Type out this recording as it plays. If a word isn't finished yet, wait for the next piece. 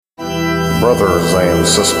Brothers and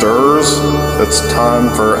sisters, it's time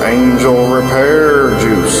for Angel Repair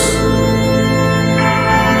Juice.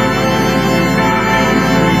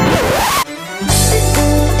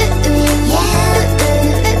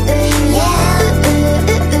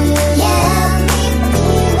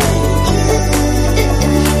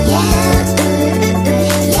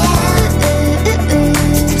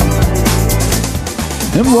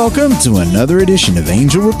 And welcome to another edition of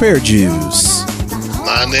Angel Repair Juice.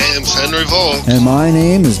 My name's Henry Volk. And my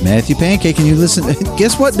name is Matthew Pancake. And you listen,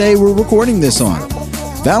 guess what day we're recording this on?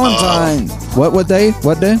 Valentine. What day?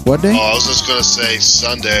 What day? Oh, I was just going to say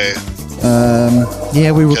Sunday.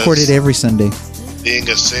 Yeah, we record it every Sunday. Being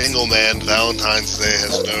a single man, Valentine's Day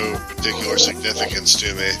has no particular significance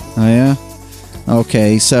to me. Oh, yeah?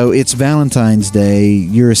 Okay, so it's Valentine's Day.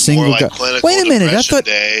 You're a single More like guy. Clinical Wait a minute, Depression I thought...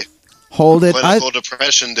 Day. Hold it. Clinical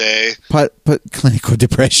Depression Day. Clinical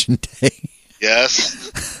Depression Day.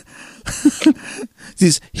 Yes.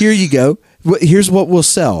 Here you go. Here's what we'll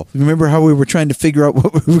sell. Remember how we were trying to figure out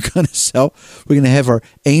what we were going to sell? We're going to have our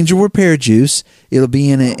Angel Repair Juice. It'll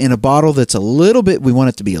be in a bottle that's a little bit, we want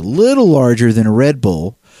it to be a little larger than a Red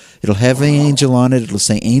Bull. It'll have an angel on it. It'll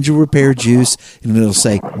say Angel Repair Juice, and it'll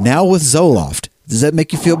say, now with Zoloft. Does that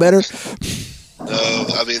make you feel better? No,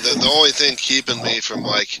 I mean, the only thing keeping me from,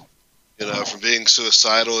 from being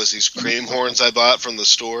suicidal is these cream horns I bought from the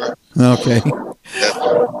store. Okay. I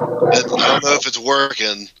don't know if it's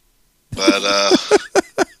working, but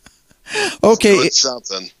okay, it's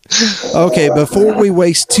something. Okay, before we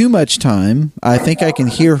waste too much time, I think I can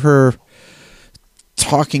hear her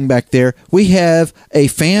talking back there. We have a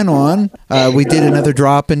fan on. We did another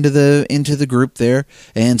drop into the group there,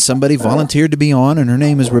 and somebody volunteered to be on, and her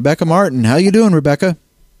name is Rebecca Martin. How you doing, Rebecca?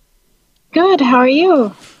 Good. How are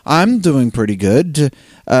you? I'm doing pretty good.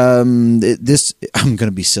 I'm going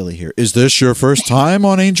to be silly here. Is this your first time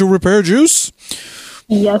on Angel Repair Juice?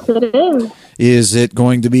 Yes, it is. Is it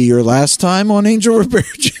going to be your last time on Angel Repair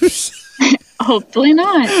Juice? Hopefully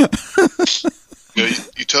not.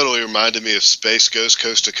 You totally reminded me of Space Ghost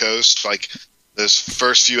Coast to Coast. Like those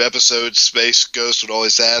first few episodes, Space Ghost would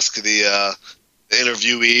always ask the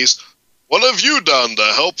interviewees, "What have you done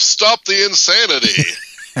to help stop the insanity?"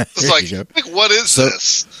 It's like, what is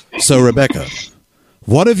this? So, Rebecca,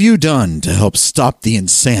 what have you done to help stop the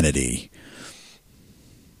insanity?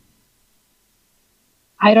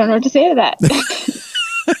 I don't know what to say to that.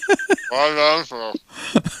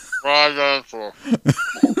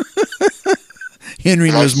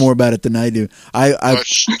 Henry knows more about it than I do. I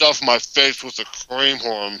stuff my face with a cream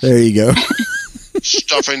horn. There you go.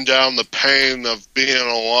 Stuffing down the pain of being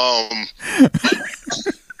alone.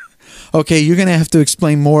 Okay, you're going to have to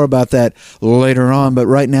explain more about that later on, but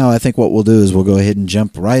right now I think what we'll do is we'll go ahead and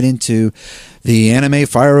jump right into the Anime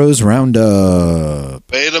Firos Roundup.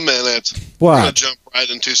 Wait a minute. What? We're going to jump right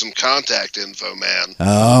into some contact info, man.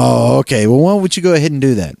 Oh, okay. Well, why don't you go ahead and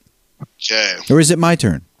do that? Okay. Or is it my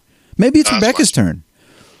turn? Maybe it's Rebecca's turn.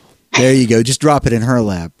 There you go. Just drop it in her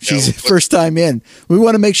lap. She's first time in. We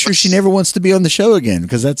want to make sure she never wants to be on the show again,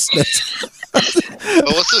 because that's...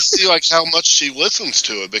 Well, let's just see how much she listens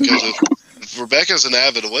to it, because if Rebecca's an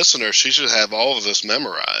avid listener, she should have all of this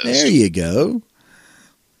memorized. There you go.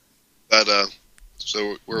 But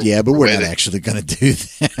so we're we're not actually going to do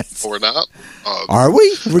that. We're not. Are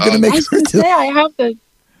we? We're going to make her do it. I have the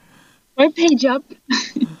webpage up.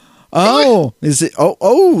 Oh, is it?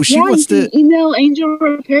 Oh, she wants to email Angel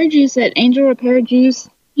Repair Juice at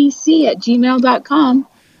angelrepairjuice@gmail.com.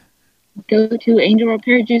 Go to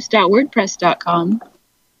angelrepairjuice.wordpress.com.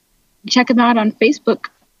 Check them out on Facebook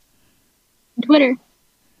and Twitter.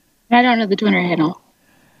 I don't know the Twitter handle.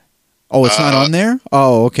 Oh, it's not on there?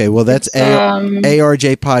 Oh, okay. Well, that's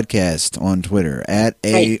ARJ Podcast on Twitter, at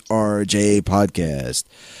ARJ Podcast.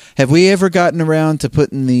 Have we ever gotten around to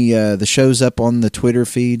putting the shows up on the Twitter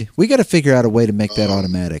feed? We got to figure out a way to make that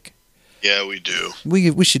automatic. Yeah, we do.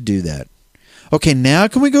 We should do that. Okay, now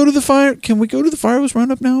can we go to the fire? Can we go to the Firos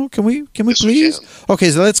Roundup now? Can we yes, please? We can. Okay,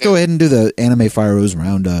 so let's go ahead and do the Anime Firos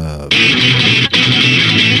Roundup.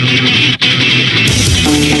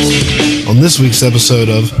 On this week's episode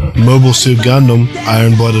of Mobile Suit Gundam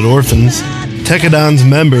Iron-Blooded Orphans, Tekadon's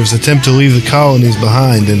members attempt to leave the colonies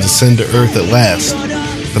behind and descend to Earth at last,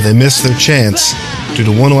 but they miss their chance due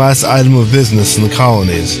to one last item of business in the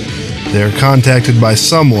colonies. They are contacted by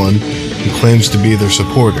someone who claims to be their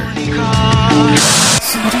supporter.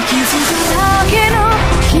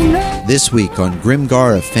 This week on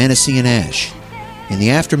Grimgar of Fantasy and Ash. In the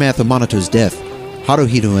aftermath of Monoto's death,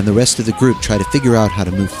 Haruhito and the rest of the group try to figure out how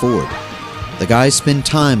to move forward. The guys spend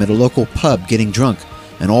time at a local pub getting drunk,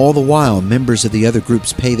 and all the while members of the other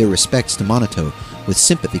groups pay their respects to Monoto with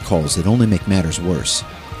sympathy calls that only make matters worse.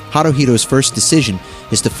 Haruhito's first decision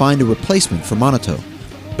is to find a replacement for Minato,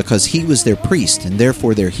 because he was their priest and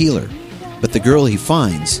therefore their healer. But the girl he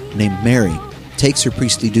finds, named Mary, takes her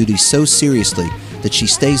priestly duties so seriously that she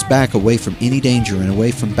stays back away from any danger and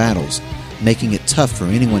away from battles, making it tough for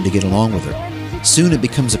anyone to get along with her. Soon it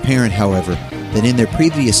becomes apparent, however, that in their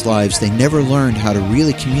previous lives they never learned how to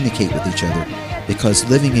really communicate with each other, because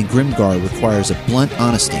living in Grimgar requires a blunt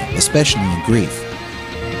honesty, especially in grief.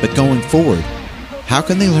 But going forward, how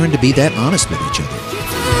can they learn to be that honest with each other?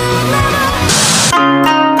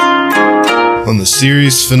 On the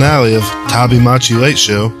series finale of Tabimachi Late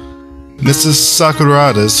Show, Mrs.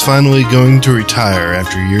 Sakurada is finally going to retire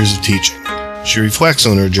after years of teaching. She reflects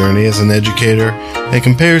on her journey as an educator and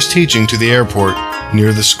compares teaching to the airport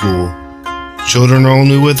near the school. Children are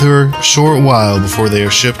only with her a short while before they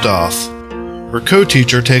are shipped off. Her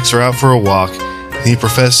co-teacher takes her out for a walk, and he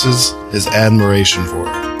professes his admiration for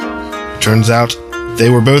her. It turns out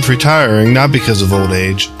they were both retiring not because of old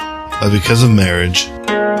age, but because of marriage.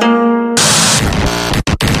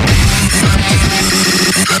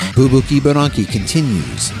 Fubuki Buranki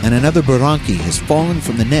continues, and another Buranki has fallen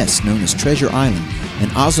from the nest known as Treasure Island,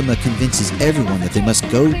 and Azuma convinces everyone that they must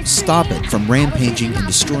go stop it from rampaging and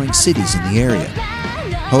destroying cities in the area.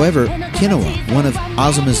 However, Kinoa, one of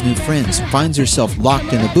Azuma's new friends, finds herself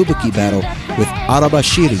locked in a Bubuki battle with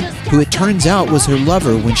Arabashiri, who it turns out was her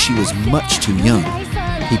lover when she was much too young.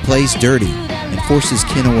 He plays dirty and forces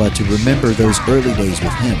Kinoa to remember those early days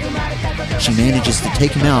with him. She manages to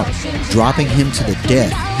take him out, dropping him to the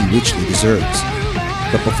death he richly deserves.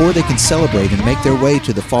 But before they can celebrate and make their way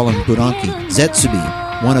to the fallen Buranki,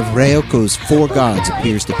 Zetsubi, one of Ryoko's 4 gods,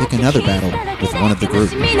 appears to pick another battle with one of the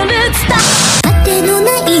group.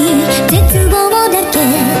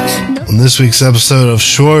 On this week's episode of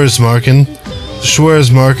Schwarzmarken, the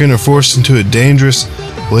Schwarzmarken are forced into a dangerous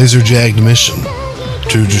laser-jagged mission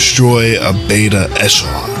to destroy a beta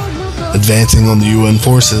echelon. Advancing on the UN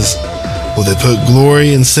forces, will they put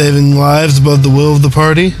glory in saving lives above the will of the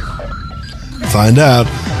party? Find out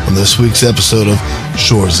on this week's episode of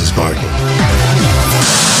Schwarzmarken.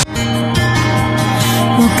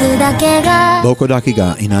 Bokodaki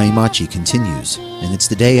ga Inaimachi continues, and it's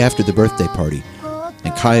the day after the birthday party,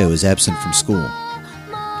 and Kaio is absent from school.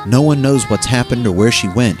 No one knows what's happened or where she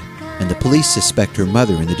went, and the police suspect her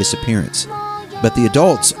mother in the disappearance. But the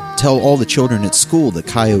adults tell all the children at school that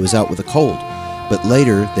Kaio is out with a cold, but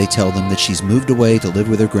later they tell them that she's moved away to live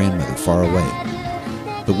with her grandmother far away.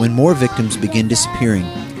 But when more victims begin disappearing,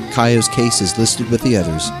 Kaio's case is listed with the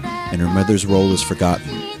others, and her mother's role is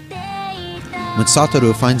forgotten. When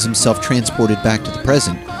Satoru finds himself transported back to the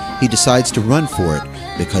present, he decides to run for it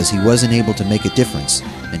because he wasn't able to make a difference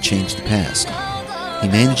and change the past. He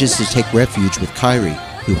manages to take refuge with Kairi,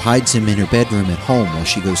 who hides him in her bedroom at home while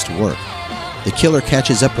she goes to work. The killer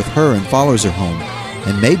catches up with her and follows her home,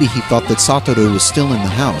 and maybe he thought that Satoru was still in the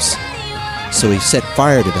house. So he set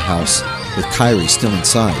fire to the house, with Kairi still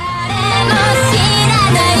inside.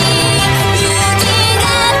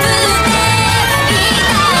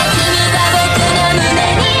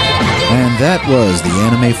 And that was the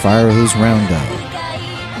Anime Fire Hose Roundup.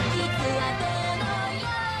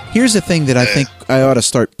 Here's the thing that I think I ought to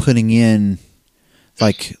start putting in,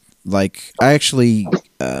 like I actually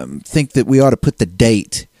think that we ought to put the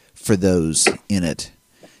date for those in it.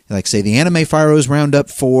 Like, say, the Anime Fire Hose Roundup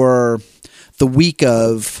for the week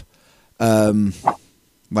of,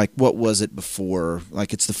 like, what was it before?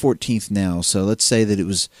 Like, it's the 14th now, so let's say that it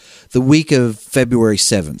was the week of February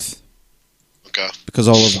 7th. Okay.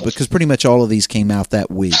 Because pretty much all of these came out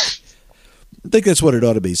that week. I think that's what it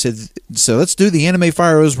ought to be. So let's do the Anime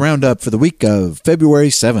Fire Hose Roundup for the week of February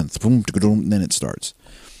 7th. Boom, and then it starts.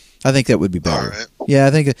 I think that would be better. All right. Yeah,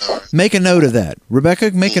 I think make a note of that.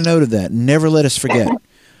 Rebecca, make a note of that. Never let us forget.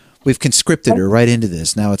 We've conscripted her right into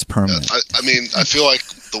this. Now it's permanent. I mean, I feel like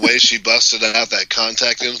the way she busted out that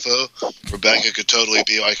contact info, Rebecca could totally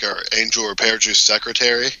be like our Angel Repair Juice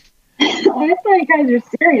secretary. I thought you guys were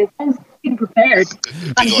serious. I was getting prepared.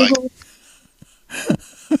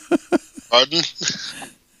 Pardon?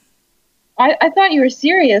 I thought you were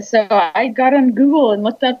serious, so I got on Google and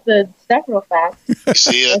looked up the stuff real fast. You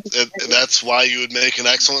see, that's why you would make an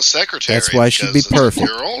excellent secretary. That's why she'd be perfect.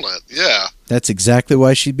 You're on it, yeah. That's exactly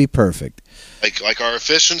why she'd be perfect. Like our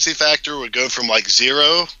efficiency factor would go from like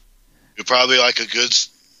 0 to probably like a good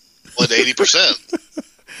 80%.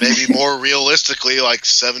 Maybe more realistically, like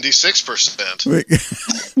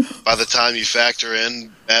 76%. By the time you factor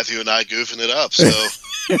in Matthew and I goofing it up, so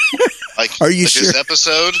like, are you like sure?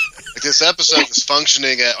 This episode is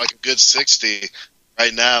functioning at like a good 60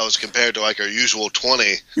 right now, as compared to like our usual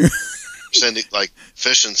 20. 100% like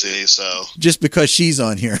efficiency. So Just because she's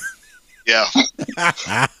on here. yeah,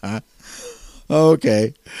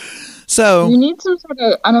 Okay. So, You need some sort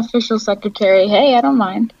of unofficial secretary. Hey, I don't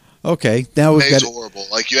mind. okay. Now we've pay's got. horrible.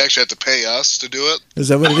 Like you actually have to pay us to do it. Is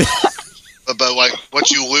that what it is? But like what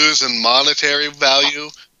you lose in monetary value,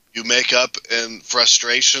 you make up in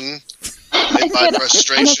frustration. And by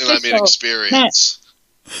frustration, I mean experience.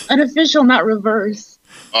 Unofficial, not reverse.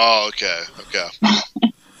 Oh, okay.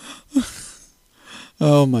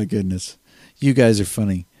 Oh my goodness. You guys are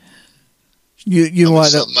funny. You know Tell me what?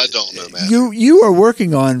 something I don't know, man. You are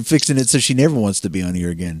working on fixing it so she never wants to be on here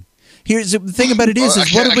again. Here's the thing about it is I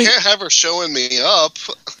what do we? can't have her showing me up.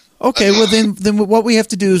 Okay, well then what we have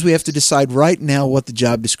to do is we have to decide right now what the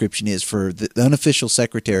job description is for the unofficial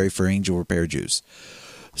secretary for Angel Repair Juice.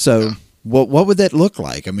 So what would that look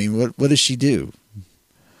like? I mean, what does she do?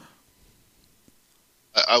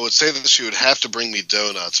 I would say that she would have to bring me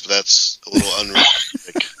donuts, but that's a little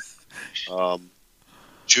unrealistic.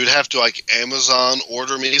 She would have to like Amazon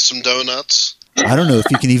order me some donuts. I don't know if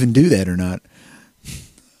you can even do that or not.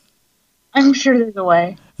 I'm sure there's a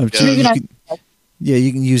way. I'm Yeah. sure Maybe you not. can, yeah,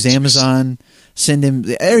 you can use Amazon. Send him.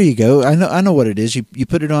 There you go. I know what it is. You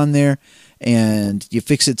put it on there, and you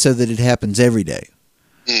fix it so that it happens every day.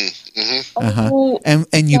 Uh-huh. Oh, And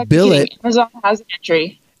you yeah, bill it. Amazon has an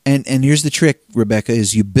entry. And here's the trick, Rebecca,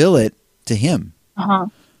 is you bill it to him. Uh-huh.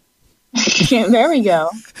 There we go.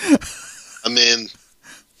 I mean,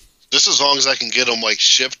 just as long as I can get them like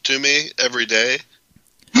shipped to me every day,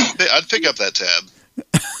 I'd pick up that tab.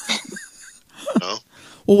 No?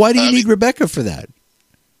 Well, why do you I need mean- Rebecca for that?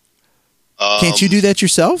 Can't you do that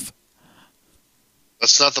yourself?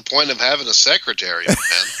 That's not the point of having a secretary,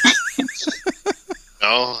 man.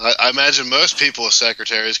 No, I imagine most people with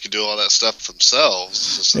secretaries could do all that stuff themselves.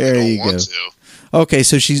 It's just that There they you don't want go. to. Okay,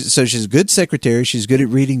 so she's a good secretary. She's good at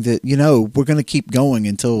reading the. We're going to keep going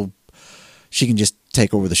until she can just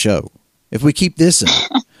take over the show. If we keep this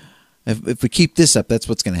up, if we keep this up, that's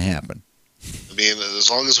what's going to happen. I mean, as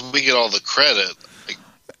long as we get all the credit, I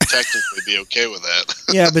technically be okay with that.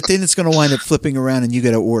 Yeah, but then it's going to wind up flipping around, and you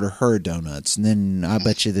got to order her donuts, and then I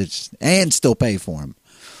bet you and still pay for them.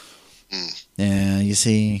 Yeah, you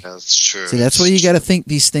see. That's true. See, that's why you got to think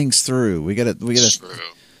these things through. We got That's to true.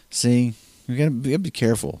 see. We got to be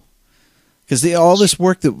careful because all this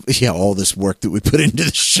work that we put into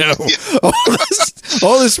the show,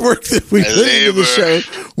 all this work that we put into the show,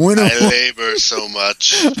 went I away. labor so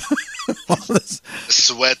much. All this-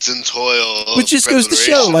 Sweat and toil. Which just goes to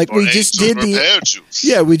show, preparation like, for we just Angel did the- Repair Juice.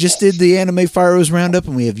 Yeah, we just did the Anime Firos Roundup,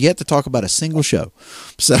 and we have yet to talk about a single show.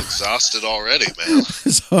 So, Exhausted already, man.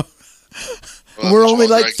 so Well, we're how only much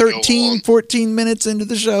longer I like can go 13, on? 14 minutes into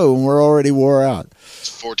the show, and we're already wore out. It's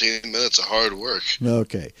 14 minutes of hard work.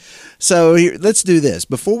 Okay, so let's do this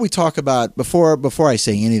before we talk about before I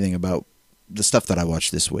say anything about the stuff that I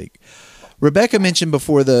watched this week. Rebecca mentioned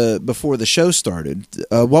before the show started.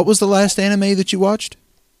 What was the last anime that you watched?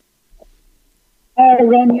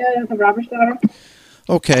 Ronya, the Robber's Daughter.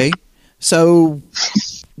 Okay, so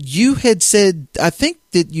you had said, I think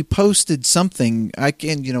that you posted something.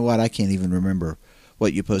 You know what? I can't even remember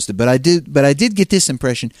what you posted, but I did get this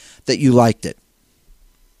impression that you liked it.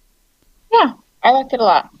 Yeah, I liked it a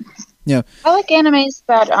lot. Yeah. I like animes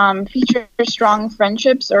that feature strong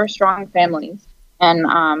friendships or strong families, and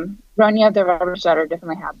Ronya, the Robber's Daughter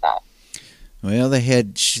definitely had that. Well, they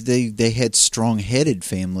had strong-headed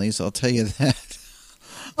families. I'll tell you that.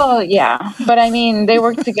 Well, yeah, but I mean, they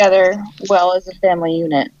work together well as a family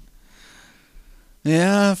unit.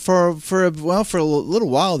 Yeah, for a little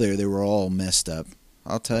while there, they were all messed up.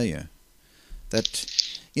 I'll tell you that.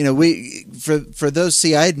 We for those.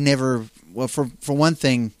 See, I'd never. Well, for one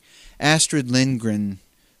thing, Astrid Lindgren,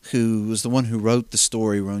 who was the one who wrote the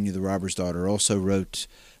story Ronya the Robber's Daughter, also wrote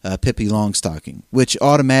Pippi Longstocking, which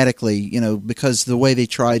automatically, because the way they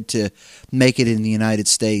tried to make it in the United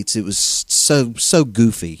States, it was so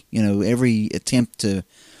goofy. Every attempt to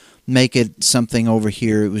make it something over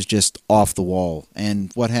here, it was just off the wall.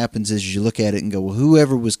 And what happens is you look at it and go, well,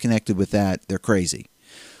 whoever was connected with that, they're crazy.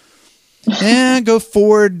 And go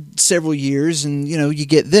forward several years and, you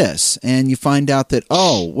get this. And you find out that,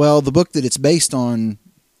 the book that it's based on,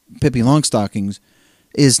 Pippi Longstockings,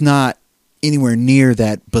 is not anywhere near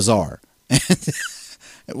that bizarre.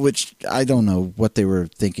 Which I don't know what they were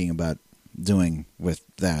thinking about doing with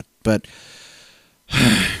that. But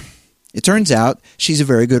it turns out she's a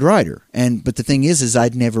very good writer. But the thing is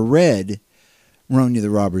I'd never read Ronya the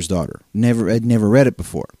Robber's Daughter. I'd never read it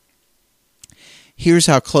before. Here's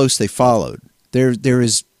how close they followed. There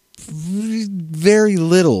is very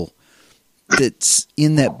little that's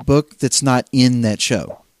in that book that's not in that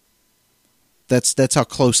show. That's how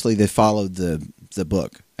closely they followed the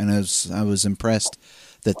book, and I was impressed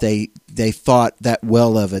that they thought that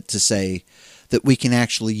well of it to say that we can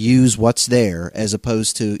actually use what's there as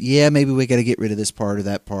opposed to maybe we got to get rid of this part or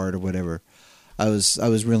that part or whatever. I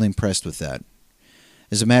was really impressed with that.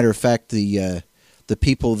 As a matter of fact, the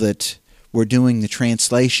people that were doing the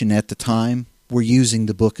translation at the time were using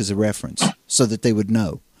the book as a reference so that they would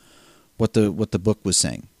know what the book was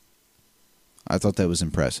saying. I thought that was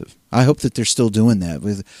impressive. I hope that they're still doing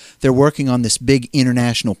that. They're working on this big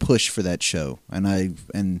international push for that show, and I've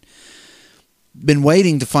been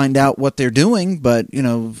waiting to find out what they're doing, but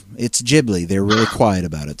it's Ghibli. They're really quiet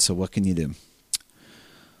about it. So what can you do?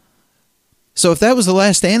 So if that was the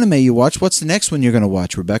last anime you watched, what's the next one you're going to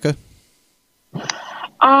watch, Rebecca?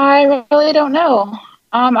 I really don't know.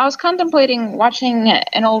 I was contemplating watching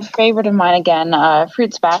an old favorite of mine again,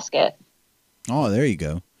 Fruits Basket. Oh, there you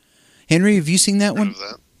go. Henry, have you seen that one?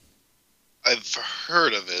 That. I've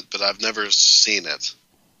heard of it, but I've never seen it.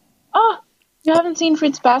 Oh, you haven't seen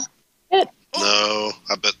Fruits Basket? No,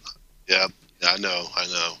 I bet. Yeah, I know.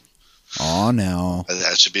 Oh, no.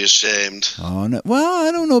 I should be ashamed. Oh, no. Well,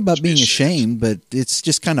 I don't know about being ashamed, but it's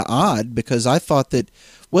just kind of odd because I thought that,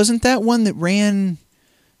 wasn't that one that ran,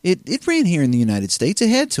 it ran here in the United States? It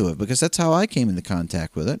had to have, because that's how I came into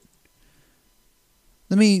contact with it.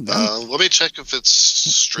 Let me check if it's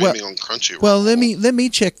streaming on Crunchyroll. Well, let me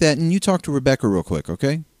check that, and you talk to Rebecca real quick,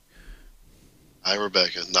 okay? Hi,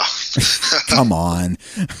 Rebecca. No. Come on.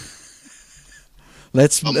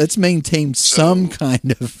 Let's maintain some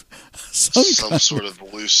kind of sort of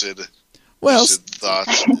lucid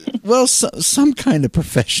thoughts. Well, some kind of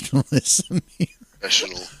professionalism here.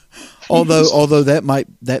 Professional. Although that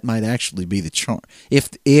might actually be the charm.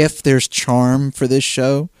 If there's charm for this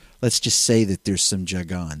show, let's just say that there's some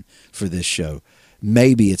jargon for this show.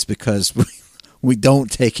 Maybe it's because we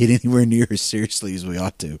don't take it anywhere near as seriously as we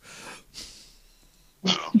ought to.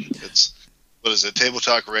 It's what is it? Table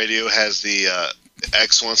Talk Radio has the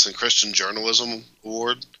Excellence in Christian Journalism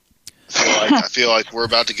Award. I feel like we're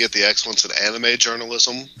about to get the Excellence in Anime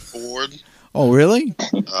Journalism Award. Oh, really?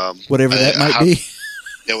 Whatever that might be.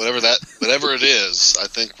 Yeah, whatever it is, I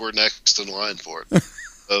think we're next in line for it.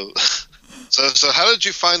 So how did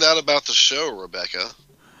you find out about the show, Rebecca?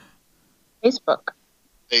 Facebook.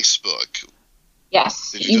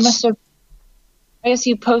 Yes, you must have. I guess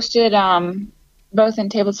you posted both in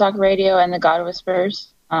Table Talk Radio and the God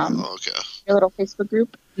Whispers. Okay. Your little Facebook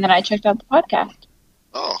group, and then I checked out the podcast.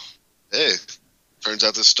 Oh, hey! Turns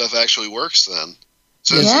out this stuff actually works then.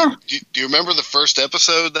 So yeah. Do you remember the first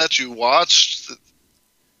episode that you watched,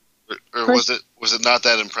 or was it not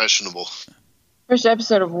that impressionable? First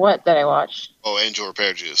episode of what that I watched? Oh, Angel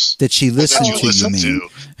Repair Juice. That she listened to. Listen to.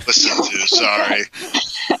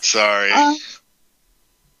 Sorry.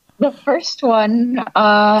 The first one,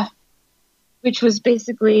 which was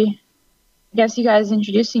basically, I guess you guys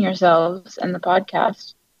introducing yourselves and the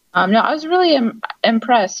podcast. No, I was really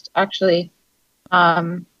impressed, actually.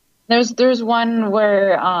 There's one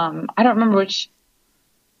where I don't remember which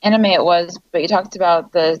anime it was, but you talked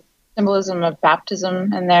about the symbolism of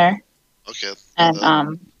baptism in there. Okay. And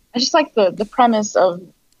I just like the premise of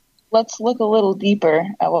let's look a little deeper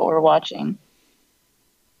at what we're watching.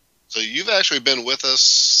 So you've actually been with us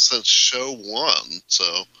since show 1,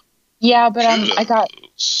 so yeah, but I got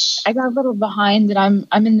a little behind, and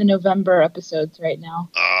I'm in the November episodes right now.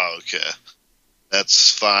 Oh, okay.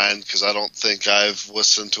 That's fine, because I don't think I've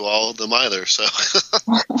listened to all of them either. So,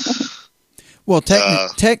 well,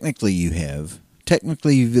 technically you have.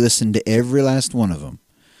 Technically, you've listened to every last one of them.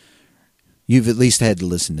 You've at least had to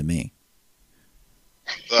listen to me.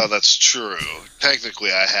 Well, that's true.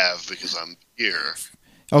 Technically, I have because I'm here.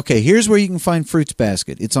 Okay, here's where you can find Fruits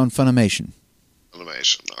Basket. It's on Funimation.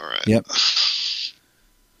 Funimation, all right. Yep.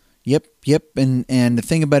 And the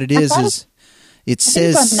thing about it is it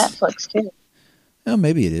says it's on Netflix too. Oh,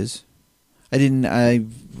 maybe it is.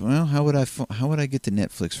 How would I get to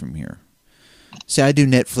Netflix from here? See, I do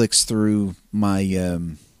Netflix through my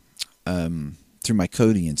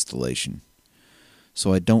Kodi installation.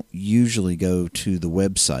 So I don't usually go to the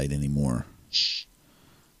website anymore.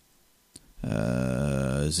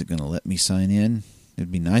 Is it going to let me sign in?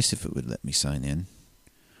 It'd be nice if it would let me sign in.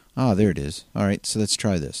 Ah, there it is. All right, so let's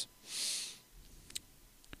try this.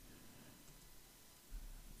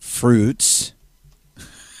 Fruits.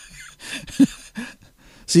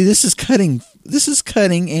 See, this is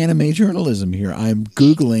cutting anime journalism here. I'm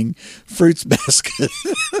Googling Fruits Basket.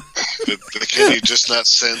 Can you just not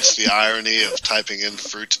sense the irony of typing in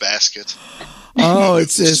Fruits Basket? Oh, it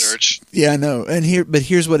says search. Yeah, I know. But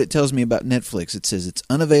here's what it tells me about Netflix. It says it's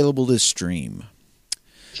unavailable to stream.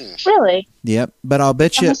 Really? Yep. But I'll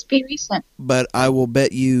bet That you. must be recent. But I will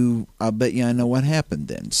bet you. I'll bet you I know what happened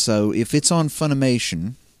then. So if it's on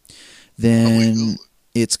Funimation, then Hulu.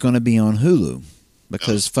 it's going to be on Hulu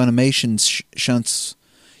because Funimation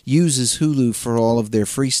uses Hulu for all of their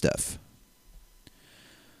free stuff.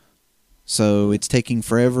 So it's taking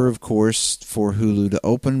forever, of course, for Hulu to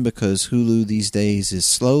open because Hulu these days is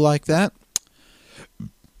slow like that.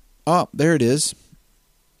 Oh, there it is.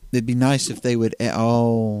 It'd be nice if they would.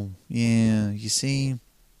 Oh, yeah, you see.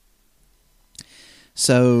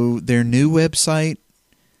 So their new website,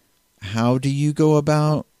 how do you go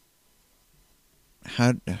about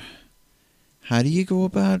how do you go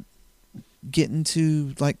about getting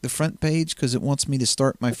to like the front page because it wants me to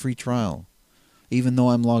start my free trial even though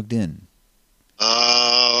I'm logged in?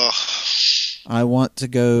 I want to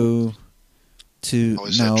go to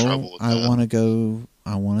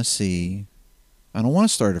I want to see. I don't want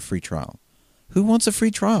to start a free trial. Who wants a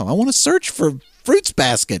free trial? I want to search for Fruits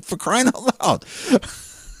Basket, for crying out loud.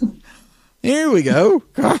 Here we go.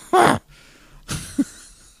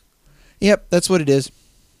 Yep, that's what it is.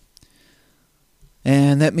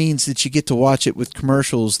 And that means that you get to watch it with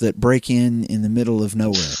commercials that break in the middle of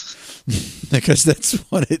nowhere. Because that's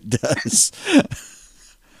what it does.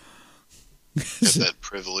 Have that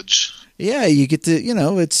privilege. Yeah, you get to,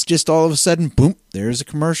 it's just all of a sudden, boom, there's a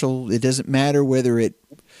commercial. It doesn't matter whether it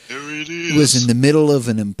was in the middle of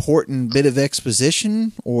an important bit of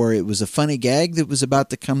exposition or it was a funny gag that was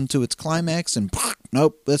about to come to its climax and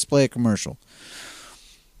nope, let's play a commercial.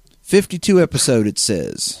 52 episode, it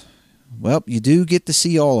says. Well, you do get to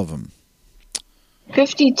see all of them.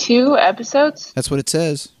 52 episodes? That's what it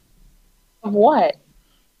says. Of what?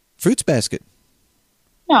 Fruits Basket.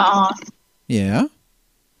 Aw. Yeah.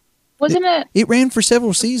 Wasn't it? It ran for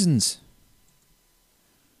several seasons.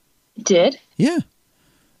 It did? Yeah.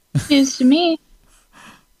 News to me.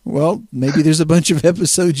 Well, maybe there's a bunch of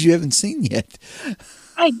episodes you haven't seen yet.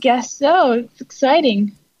 I guess so. It's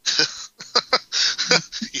exciting.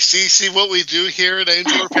 You see what we do here at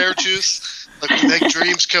Angel Repair Juice? Like, we make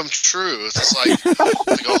dreams come true. It's like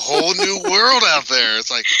a whole new world out there. It's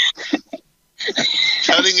like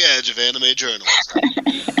cutting edge of anime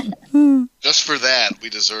journalism. Just for that, we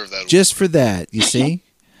deserve that. Just for that, you see?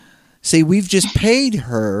 See, we've just paid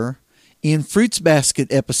her in Fruits Basket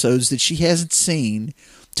episodes that she hasn't seen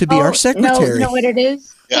to be our secretary. No, what it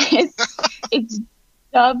is? Yeah. It's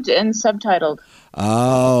dubbed and subtitled.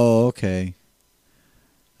 Oh, okay.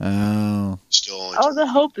 Oh. Still only All the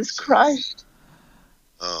hope is crushed.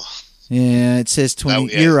 Oh. Yeah, it says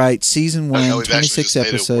 20. You're right. Season 1, we've 26 actually just made it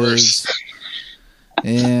episodes. worse.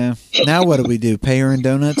 Yeah. Now what do we do? Pay her in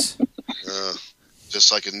donuts?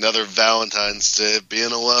 Just like another Valentine's Day,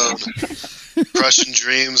 being alone, crushing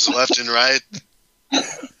dreams left and right.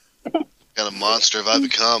 What kind of monster have I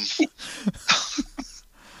become?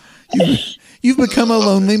 You've become a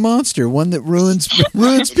lonely monster, one that ruins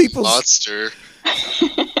people's... Monster.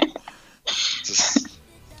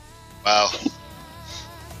 Wow.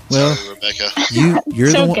 Well, sorry, Rebecca. You're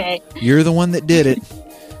the okay. one. You're the one that did it.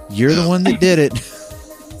 You're the one that did it.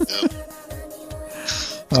 Yep.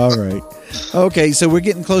 All right. Okay, so we're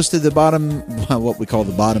getting close to the bottom, what we call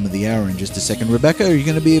the bottom of the hour in just a second. Rebecca, are you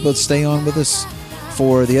going to be able to stay on with us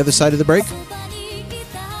for the other side of the break?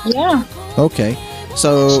 Yeah. Okay.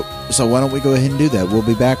 So why don't we go ahead and do that? We'll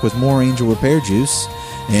be back with more Angel Repair Juice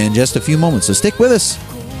in just a few moments. So stick with us.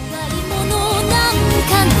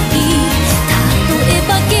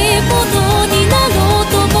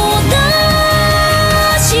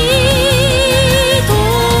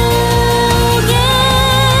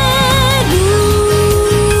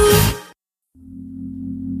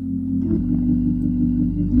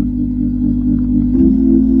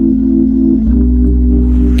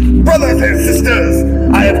 'Brothers and sisters,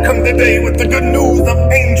 I have come today with the good news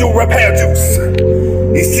of Angel Repair Juice.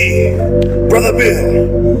 You see, Brother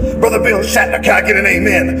Bill Shatner, can I get an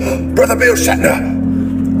amen? Brother Bill Shatner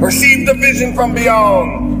received a vision from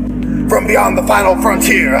beyond the final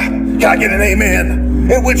frontier. Can I get an amen?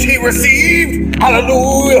 In which he received,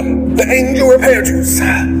 hallelujah, the Angel Repair Juice.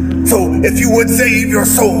 So if you would save your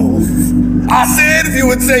souls, I said if you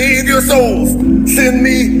would save your souls, send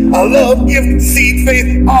me a love gift seed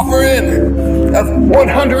faith offering of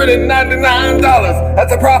 $199.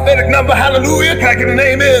 That's a prophetic number. Hallelujah. Can I get an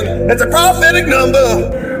amen? That's a prophetic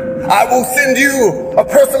number. I will send you a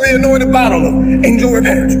personally anointed bottle of Angel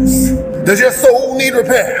Repair Juice. Does your soul need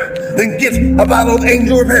repair? Then get a bottle of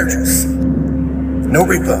Angel Repair Juice. No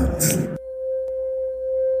refunds.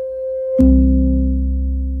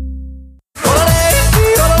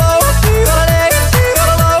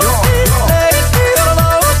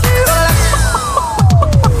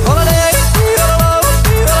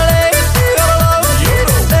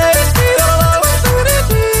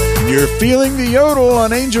 feeling the yodel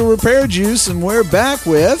on Angel Repair Juice, and we're back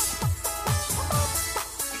with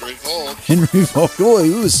Henry Volk. Henry Volk. Oh,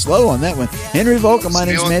 he was slow on that one. Henry Volk, and my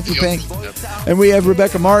name's Matthew Pink. And we have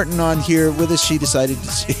Rebecca Martin on here with us. She decided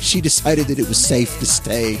that it was safe to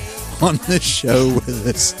stay on the show with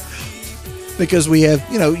us because we have,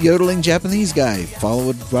 yodeling Japanese guy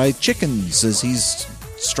followed by chickens as he's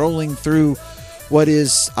strolling through what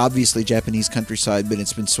is obviously Japanese countryside, but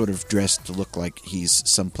it's been sort of dressed to look like he's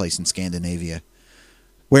someplace in Scandinavia,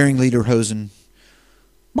 wearing lederhosen.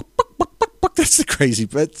 That's the crazy,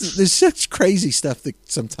 but there's such crazy stuff that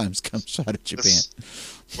sometimes comes out of Japan.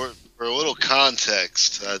 For a little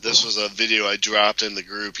context, this was a video I dropped in the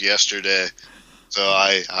group yesterday, so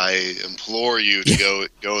I implore you to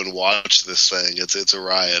go and watch this thing. It's a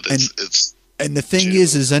riot. And the thing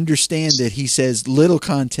is understand that he says little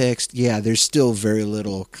context. Yeah, there's still very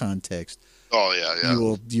little context. Oh yeah.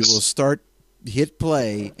 You will hit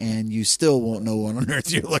play, and you still won't know what on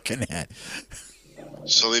earth you're looking at.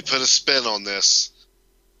 So we put a spin on this.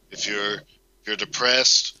 If you're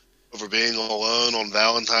depressed over being alone on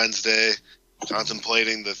Valentine's Day,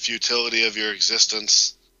 contemplating the futility of your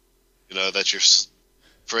existence, that you're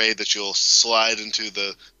afraid that you'll slide into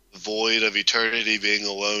the void of eternity, being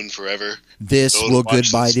alone forever. This will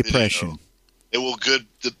goodbye depression. It will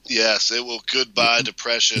goodbye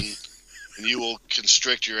depression, and you will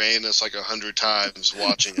constrict your anus like 100 times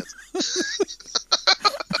watching it.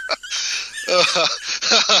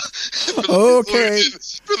 Okay.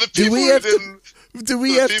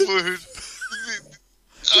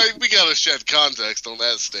 We gotta shed context on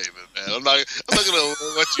that statement, man. I'm not gonna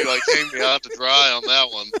let you hang me out to dry on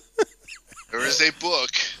that one. There is a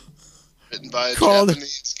book written by a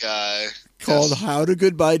Japanese guy called "How to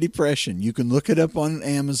Goodbye Depression." You can look it up on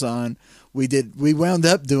Amazon. We wound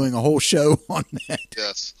up doing a whole show on that.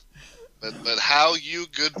 Yes, but how you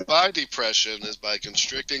goodbye depression is by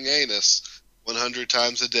constricting anus 100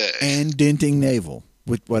 times a day and denting navel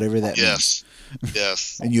with whatever that means.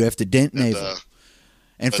 Yes. And you have to dent navel.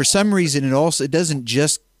 And for some reason, it doesn't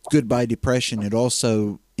just goodbye depression. It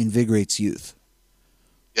also invigorates youth.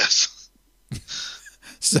 Yes.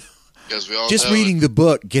 So because we all just know reading the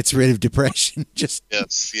book gets rid of depression. Yes.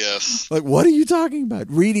 Like, what are you talking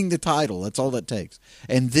about? Reading the title, that's all that takes.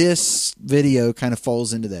 And this video kind of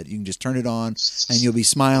falls into that. You can just turn it on, and you'll be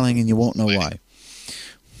smiling, and you won't know why.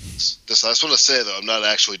 I just want to say, though, I'm not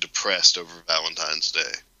actually depressed over Valentine's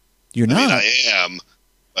Day. You're not? I am,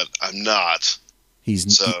 but I'm not. He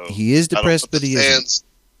is depressed, but he isn't.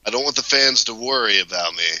 I don't want the fans to worry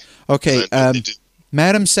about me. Okay,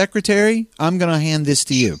 Madam Secretary, I'm going to hand this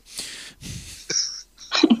to you.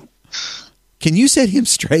 Can you set him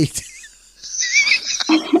straight?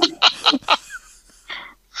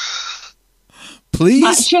 Please?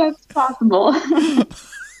 Not sure it's possible.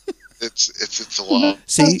 It's a lot.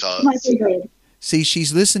 See,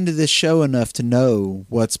 she's listened to this show enough to know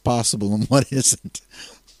what's possible and what isn't.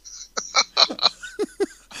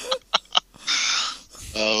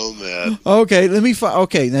 Oh man. Okay,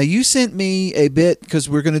 okay, now you sent me a bit because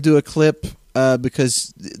we're going to do a clip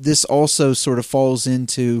because this also sort of falls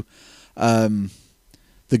into the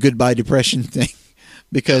goodbye depression thing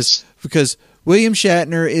because William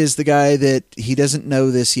Shatner is the guy that he doesn't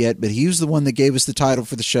know this yet, but he was the one that gave us the title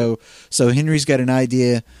for the show. So Henry's got an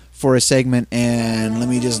idea for a segment, and let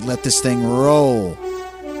me just let this thing roll.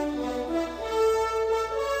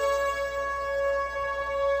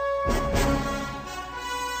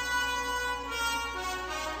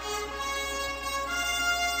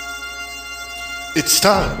 It's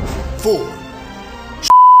time for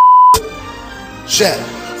Shat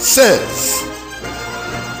Says.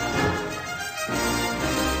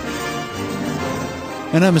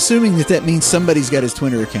 And I'm assuming that means somebody's got his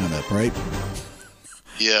Twitter account up, right?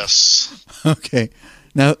 Yes. Okay.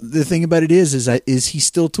 Now, the thing about it is he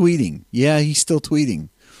still tweeting? Yeah, he's still tweeting.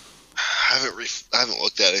 I haven't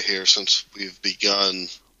looked at it here since we've begun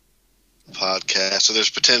the podcast, so there's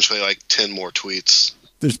potentially 10 more tweets.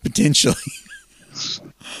 There's potentially.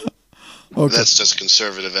 Okay. That's just a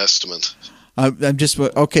conservative estimate. I'm just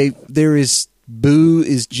okay. There is Boo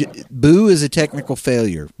is a technical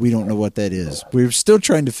failure. We don't know what that is. We're still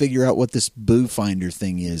trying to figure out what this Boo Finder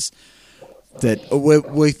thing is. That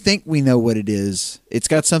we think we know what it is. It's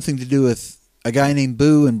got something to do with a guy named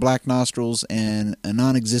Boo and black nostrils and a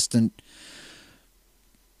non-existent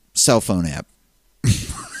cell phone app.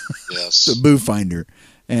 Yes, the Boo Finder.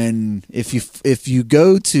 And if you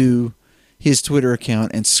go to his Twitter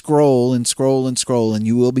account and scroll and scroll and scroll, and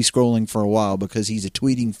you will be scrolling for a while because he's a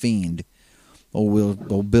tweeting fiend.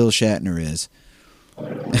 Old Bill Shatner is.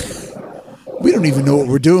 We don't even know what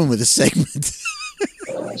we're doing with this segment.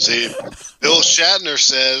 See, Bill Shatner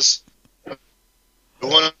says, who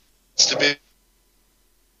wants to be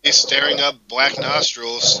staring up black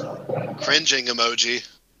nostrils, cringing emoji.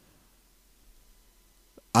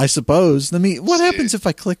 I suppose. What See. happens if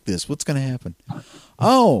I click this? What's going to happen?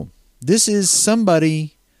 Oh, this is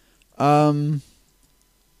somebody, I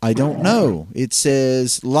don't know. It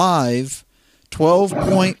says live,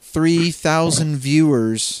 12.3 thousand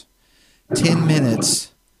viewers, 10 minutes.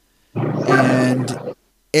 And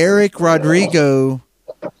Eric Rodrigo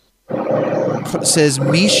says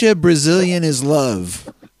Misha Brazilian is love.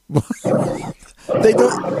 They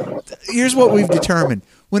don't. Here's what we've determined.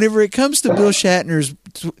 Whenever it comes to Bill Shatner's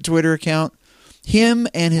Twitter account, him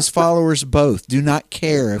and his followers both do not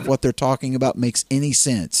care if what they're talking about makes any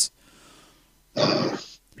sense.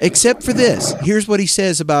 Except for this. Here's what he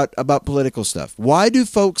says about political stuff. Why do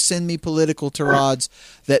folks send me political tirades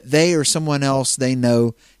that they or someone else they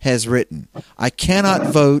know has written? I cannot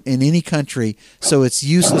vote in any country, so it's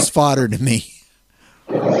useless fodder to me.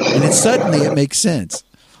 And suddenly it makes sense.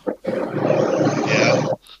 Yeah.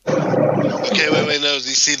 Okay, wait, no. You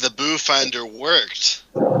see, the Boo Finder worked.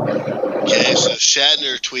 Okay, so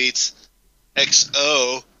Shatner tweets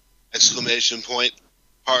XO, exclamation point,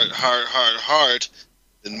 heart.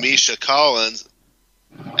 Then Misha Collins,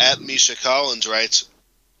 at Misha Collins, writes,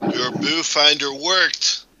 your Boo Finder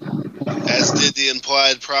worked, as did the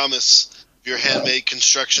implied promise of your handmade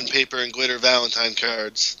construction paper and glitter Valentine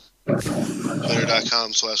cards.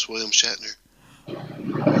 Twitter.com/William Shatner.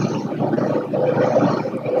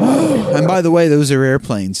 And by the way, those are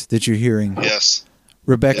airplanes that you're hearing. Yes.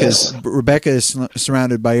 Rebecca is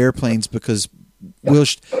surrounded by airplanes because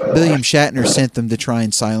William Shatner sent them to try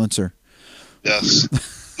and silence her. Yes.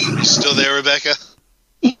 You still there, Rebecca?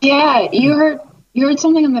 Yeah, you heard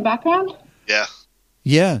something in the background? Yeah.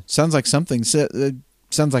 Yeah, sounds like something.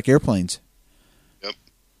 Sounds like airplanes. Yep.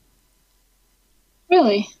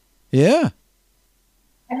 Really? Yeah.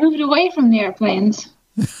 I moved away from the airplanes.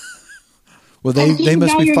 Well, they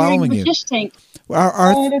must be following you. Tank.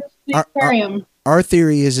 Our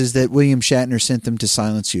theory is that William Shatner sent them to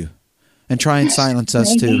silence you and try and silence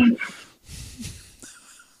us too.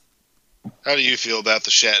 How do you feel about the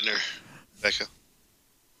Shatner, Becca?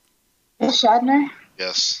 The Shatner?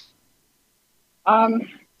 Yes. I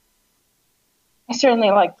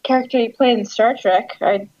certainly like the character he played in Star Trek.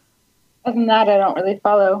 Other than that, I don't really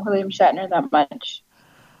follow William Shatner that much.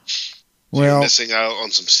 So you're missing out on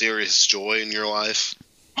some serious joy in your life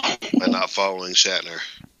by not following Shatner.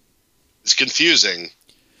 It's confusing,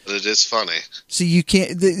 but it is funny. See, you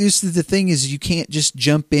can't. The thing is, you can't just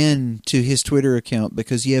jump in to his Twitter account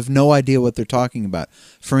because you have no idea what they're talking about.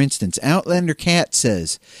 For instance, Outlander Cat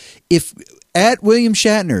says, at William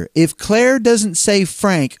Shatner, if Claire doesn't save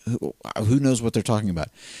Frank, who knows what they're talking about?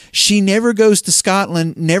 She never goes to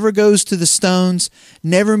Scotland, never goes to the Stones,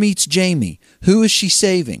 never meets Jamie. Who is she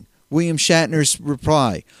saving? William Shatner's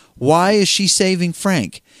reply, why is she saving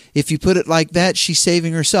Frank? If you put it like that, she's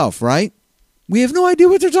saving herself, right? We have no idea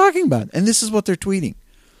what they're talking about, and this is what they're tweeting.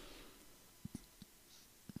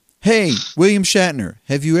 Hey, William Shatner,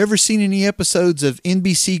 have you ever seen any episodes of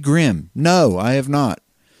NBC Grimm? No, I have not.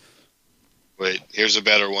 Wait, here's a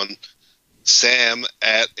better one. Sam,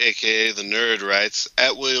 at AKA The Nerd, writes,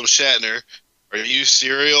 at William Shatner, are you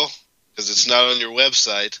serial? Because it's not on your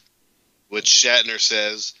website. Which Shatner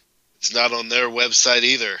says, it's not on their website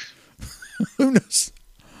either. Who knows?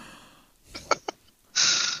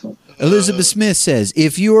 Elizabeth Smith says,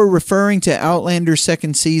 if you are referring to Outlander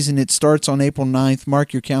second season, it starts on April 9th.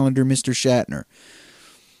 Mark your calendar, Mr. Shatner.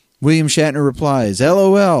 William Shatner replies,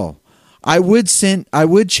 LOL. I would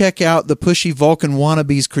check out the pushy Vulcan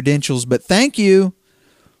wannabes credentials, but thank you.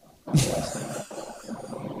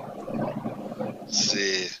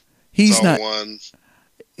 See. He's not one.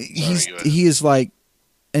 He is like,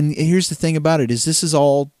 and here's the thing about it is this is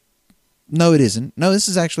all, no it isn't. No, this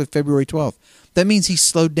is actually February 12th. That means he's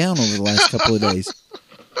slowed down over the last couple of days.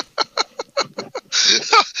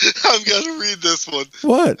 I'm going to read this one.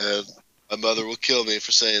 What? And my mother will kill me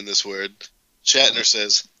for saying this word. Shatner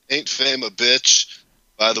says, ain't fame a bitch?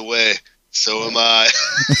 By the way, so am I.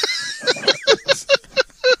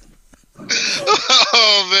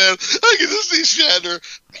 Oh, man. I can just see Shatner.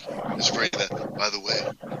 Just bring that. By the way,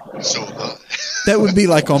 so am I. That would be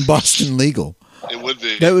like on Boston Legal. It would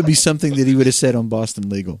be. That would be something that he would have said on Boston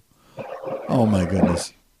Legal. Oh, my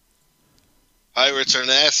goodness. Pirates are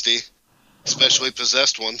nasty, especially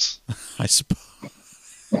possessed ones. I suppose.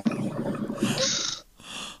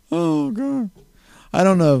 Oh, God. I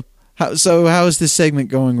don't know. How is this segment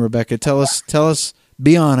going, Rebecca? Tell us.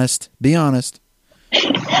 Be honest. Be honest.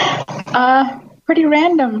 Pretty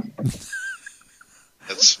random.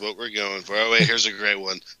 That's what we're going for. Oh, wait, here's a great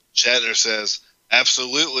one. Shatner says,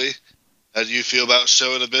 absolutely. How do you feel about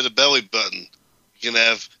showing a bit of belly button? You can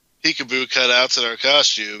have peekaboo cutouts in our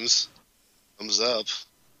costumes. Thumbs up.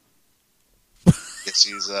 Guess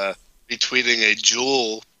he's retweeting a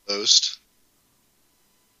Jewel post.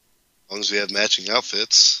 As long as we have matching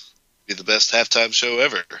outfits, be the best halftime show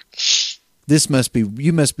ever.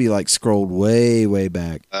 You must be like scrolled way, way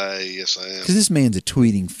back. Yes, I am. Because this man's a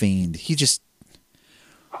tweeting fiend.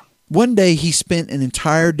 One day he spent an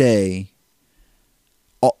entire day,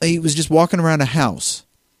 he was just walking around a house,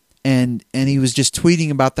 and he was just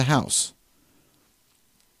tweeting about the house.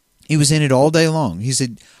 He was in it all day long. He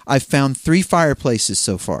said, I've found 3 fireplaces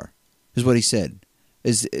so far, is what he said.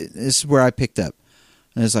 This is where I picked up.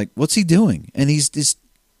 And I was like, what's he doing? And he's just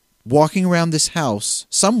walking around this house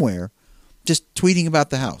somewhere, just tweeting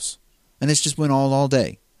about the house. And this just went all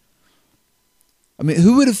day. I mean,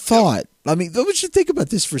 who would have thought? I mean, we should think about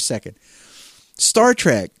this for a second. Star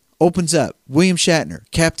Trek opens up. William Shatner,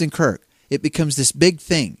 Captain Kirk. It becomes this big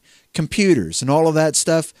thing. Computers and all of that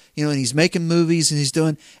stuff, and he's making movies and he's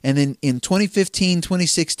doing, and then in 2015,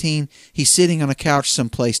 2016, he's sitting on a couch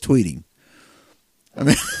someplace tweeting. I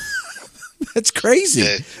mean, that's crazy.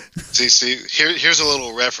 Yeah. See, here's a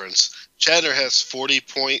little reference. Shatner has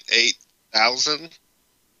 40.8 thousand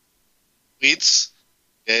tweets.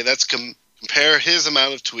 Okay, that's compare his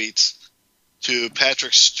amount of tweets to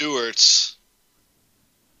Patrick Stewart's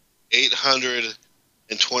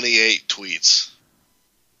 828 tweets.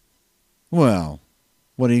 Well,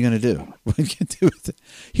 what are you going to do? What are you going to do with it?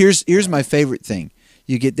 Here's my favorite thing.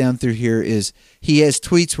 You get down through here is he has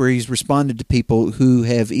tweets where he's responded to people who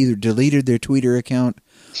have either deleted their Twitter account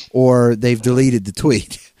or they've deleted the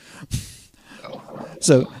tweet.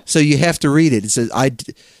 So you have to read it. It says,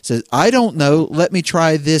 I don't know. Let me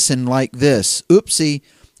try this and like this. Oopsie.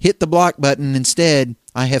 Hit the block button instead.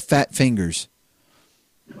 I have fat fingers.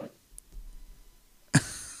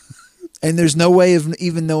 And there's no way of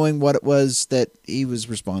even knowing what it was that he was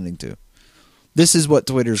responding to. This is what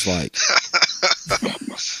Twitter's like.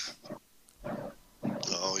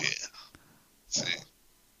 Oh, yeah. Let's see.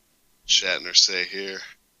 Shatner say here.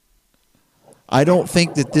 I don't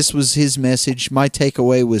think that this was his message. My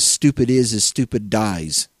takeaway was stupid is as stupid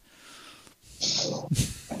dies.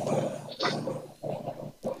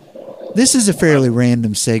 This is a fairly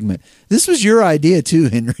random segment. This was your idea too,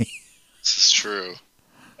 Henry. This is true.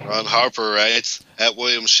 Ron Harper writes, at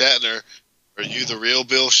William Shatner, are you the real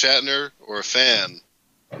Bill Shatner or a fan?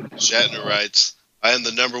 Shatner writes, I am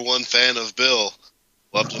the number 1 fan of Bill.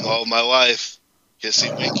 Loved him all my life. Kissy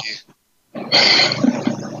winky.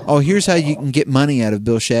 Oh, here's how you can get money out of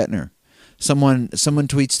Bill Shatner. Someone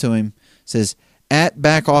tweets to him, says, at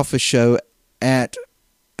back office show at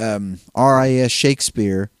RIS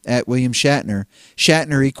Shakespeare at William Shatner.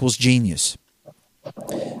 Shatner equals genius.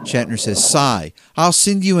 Shatner says, sigh. I'll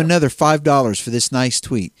send you another $5 for this nice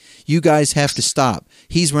tweet. You guys have to stop.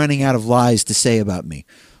 He's running out of lies to say about me.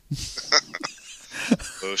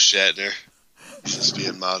 Oh, Shatner. Just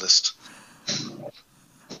being modest.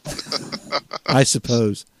 I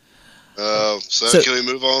suppose. So can we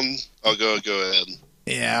move on? I'll go ahead.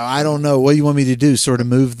 Yeah, I don't know. What do you want me to do? Sort of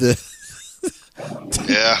move the...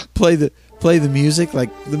 Yeah. Play the music?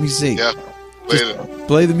 Like, let me see. Yeah.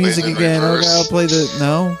 Play the music again. Reverse. Okay, I'll play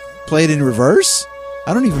play it in reverse?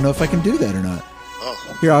 I don't even know if I can do that or not.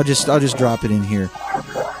 Oh. Here, I'll just drop it in here.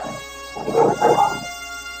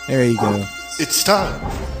 There you go. It's time.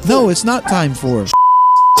 No, it's not time for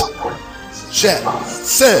Shat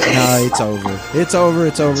says. No, it's over. It's over.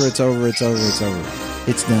 It's over. It's over. It's over. It's over.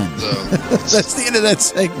 It's done. That's the end of that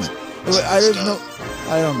segment. I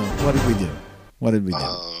don't know. What did we do?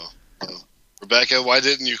 Rebecca, why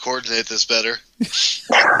didn't you coordinate this better?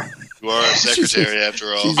 You are our secretary,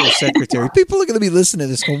 after all. She's our secretary. People are going to be listening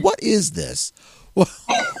to this going, what is this?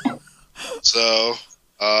 So,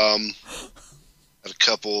 had a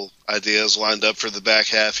couple ideas lined up for the back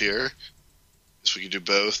half here. Guess we could do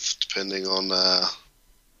both, depending on how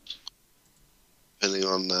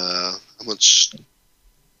much.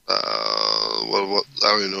 What I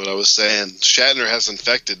don't even know what I was saying. Shatner has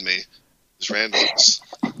infected me. His randomness.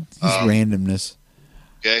 Randomness.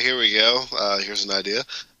 Okay, here we go. Here's an idea.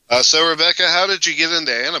 So, Rebecca, how did you get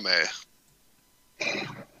into anime?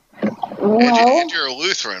 And you're a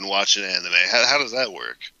Lutheran watching anime. How does that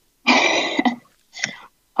work?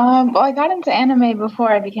 Well, I got into anime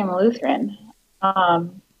before I became a Lutheran.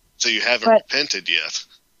 So you haven't repented yet?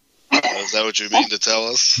 Is that what you mean to tell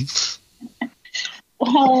us?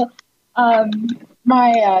 Well,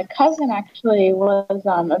 my cousin actually was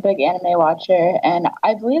a big anime watcher, and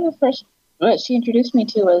I believe the first what she introduced me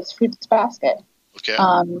to was Fruits Basket. Okay.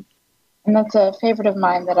 And that's a favorite of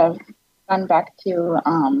mine that I've gone back to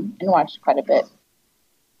and watched quite a bit.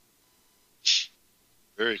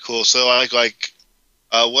 Very cool. So,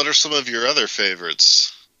 what are some of your other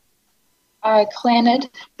favorites? Clannad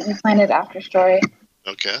and Clannad After Story.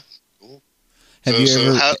 Okay. Cool. Have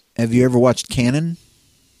you ever watched Canon?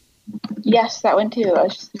 Yes, that one too. I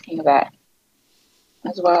was just thinking of that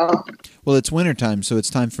as well. Well, it's wintertime, so it's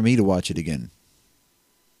time for me to watch it again.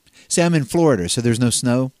 See, I'm in Florida, so there's no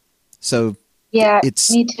snow. So yeah,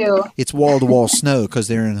 me too. It's wall to wall snow because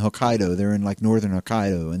they're in Hokkaido. They're in like northern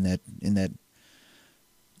Hokkaido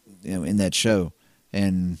in that show.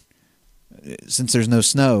 And since there's no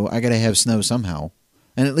snow, I got to have snow somehow.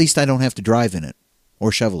 And at least I don't have to drive in it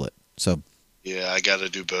or shovel it. So yeah, I got to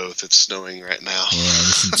do both. It's snowing right now.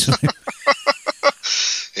 Yeah,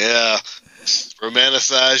 yeah.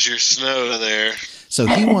 Romanticize your snow there. So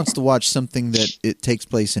he wants to watch something that it takes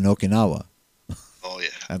place in Okinawa. Oh, yeah.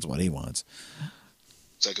 That's what he wants.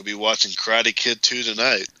 So I could be watching Karate Kid 2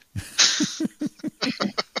 tonight.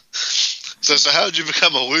 So how did you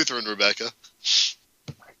become a Lutheran, Rebecca?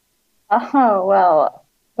 Oh, well,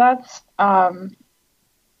 that's,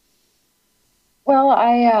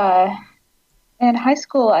 in high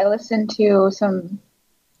school, I listened to some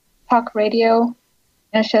talk radio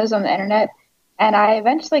shows on the internet, and I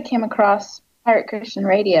eventually came across Pirate Christian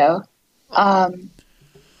Radio. When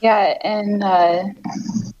I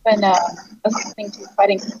was listening to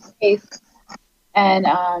Fighting for Faith and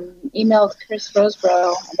emailed Chris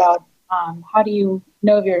Roseborough about how do you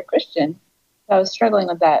know if you're a Christian. So I was struggling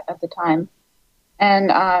with that at the time.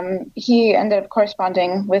 And he ended up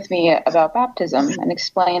corresponding with me about baptism and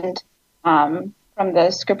explained from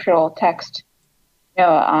the scriptural text,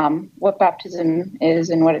 what baptism is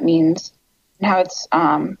and what it means, and how it's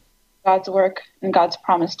God's work and God's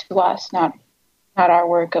promise to us, not our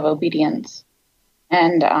work of obedience.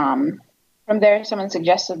 And from there, someone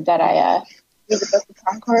suggested that I read the Book of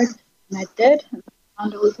Concord, and I did, and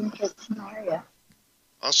found a Lutheran church in the area.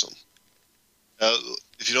 Awesome.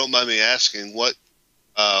 If you don't mind me asking, what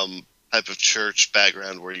type of church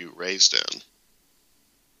background were you raised in?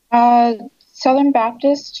 Southern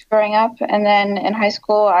Baptist growing up, and then in high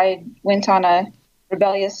school I went on a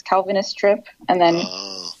rebellious Calvinist trip, and then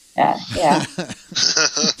yeah.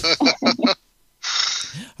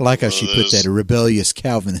 I like how she put that, a rebellious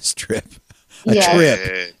Calvinist trip. A Yeah.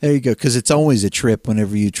 trip. There you go, because it's always a trip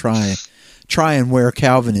whenever you try and wear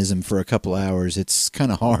Calvinism for a couple hours. It's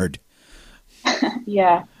kind of hard.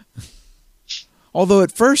 Yeah. Although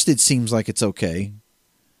at first it seems like it's okay.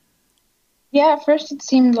 Yeah, at first it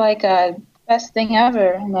seemed like a best thing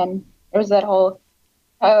ever, and then there was that whole,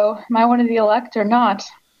 am I one of the elect or not?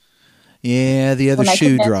 Yeah, the other When I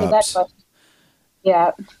shoe couldn't answer that drops. question.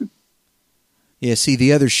 Yeah. Yeah, see,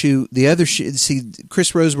 see,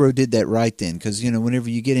 Chris Roseborough did that right then, because, whenever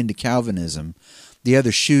you get into Calvinism, the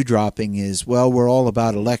other shoe dropping is, well, we're all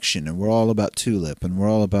about election, and we're all about tulip, and we're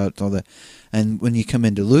all about all that. And when you come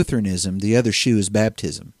into Lutheranism, the other shoe is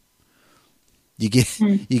baptism. You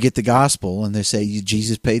get the gospel, and they say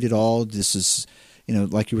Jesus paid it all. This is,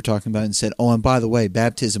 like you were talking about, and said, oh, and by the way,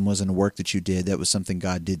 baptism wasn't a work that you did. That was something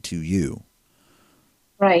God did to you.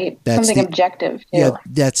 Right. That's Something objective, too. Yeah,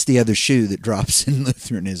 that's the other shoe that drops in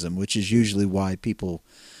Lutheranism, which is usually why people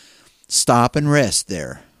stop and rest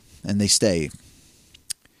there, and they stay.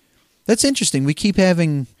 That's interesting. We keep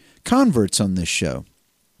having converts on this show.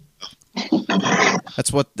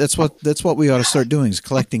 That's what we ought to start doing, is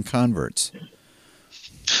collecting converts.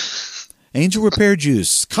 Angel Repair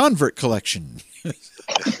Juice convert collection.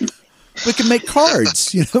 We can make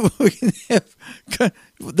cards. We can have.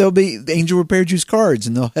 There'll be Angel Repair Juice cards,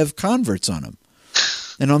 and they'll have converts on them.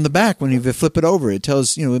 And on the back, when you flip it over, it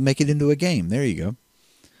tells make it into a game. There you go.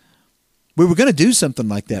 We were going to do something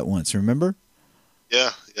like that once. Remember?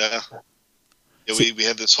 Yeah. We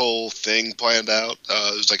had this whole thing planned out.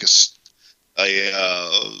 It was like a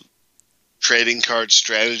trading card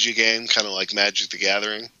strategy game, kind of like Magic the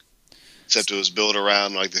Gathering, except it was built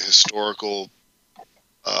around like the historical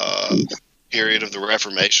period of the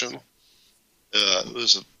Reformation. It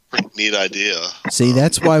was a pretty neat idea. See,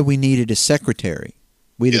 that's why we needed a secretary.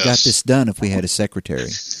 We'd have got this done if we had a secretary.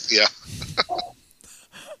 Yeah.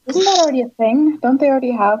 Isn't that already a thing? Don't they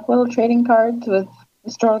already have little trading cards with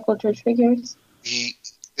historical church figures?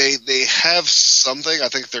 They have something. I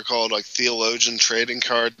think they're called like theologian trading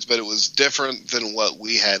cards, but it was different than what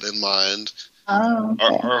we had in mind. Oh,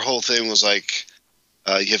 okay. Our whole thing was like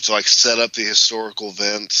you have to like set up the historical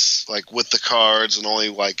events like with the cards, and only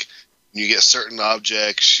like when you get certain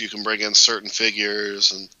objects you can bring in certain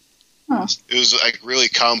figures, and it was like really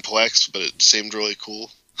complex, but it seemed really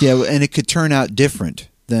cool. Yeah, and it could turn out different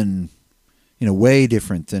than, way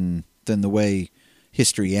different than the way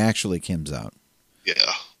history actually comes out.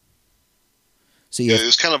 Yeah. So Yeah, it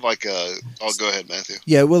was kind of like I'll go ahead, Matthew.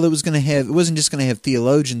 Yeah, well, it wasn't just going to have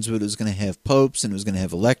theologians, but it was going to have popes, and it was going to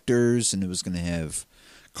have electors, and it was going to have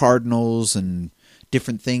cardinals, and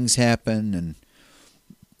different things happen, and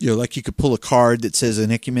like you could pull a card that says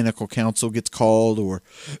an ecumenical council gets called, or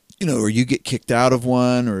or you get kicked out of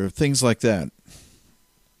one, or things like that.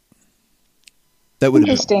 That would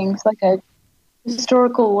interesting. It's like a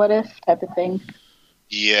historical what if type of thing.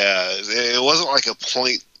 Yeah, it wasn't like a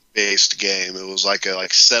point-based game. It was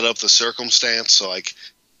like set up the circumstance. So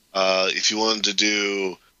if you wanted to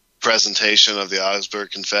do presentation of the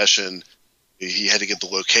Augsburg Confession, he had to get the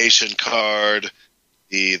location card,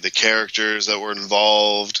 the characters that were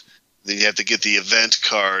involved. Then you have to get the event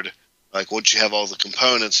card. Like once you have all the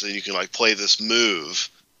components, then you can play this move.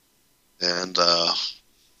 And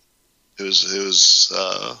it was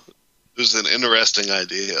an interesting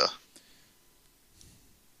idea.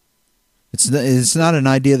 It's not an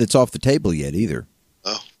idea that's off the table yet either.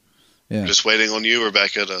 Oh, yeah. I'm just waiting on you,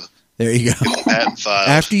 Rebecca, to there you go. Get the patent file.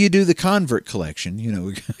 After you do the convert collection,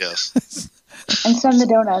 Yes. And send the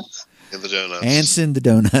donuts. And the donuts. And send the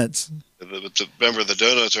donuts. Remember, the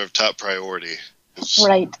donuts are top priority.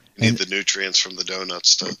 Right. You need the nutrients from the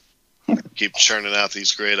donuts to keep churning out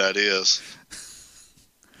these great ideas.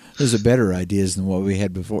 Those are better ideas than what we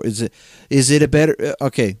had before. Is it a better?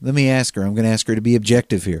 Okay, let me ask her. I'm going to ask her to be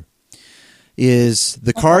objective here. Is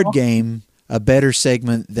the card game a better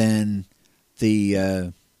segment than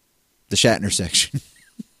the Shatner section?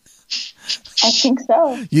 I think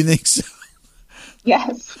so. You think so?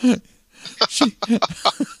 Yes.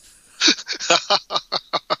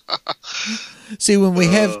 See, when we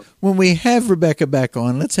have Rebecca back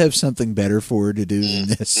on, let's have something better for her to do than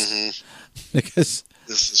this. Mm-hmm. Because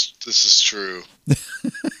this is true.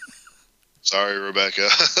 Sorry, Rebecca.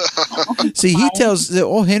 see,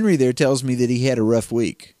 Henry there tells me that he had a rough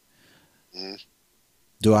week.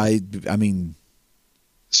 Mm-hmm. I mean,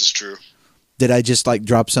 this is true. Did I just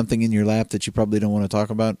drop something in your lap that you probably don't want to talk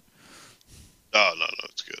about? Oh, no,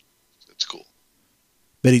 it's good. It's cool.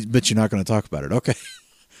 But you're not going to talk about it. Okay.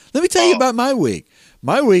 Let me tell you about my week.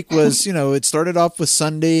 My week was, it started off with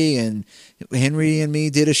Sunday, and Henry and me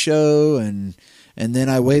did a show, and then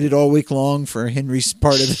I waited all week long for Henry's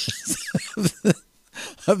part of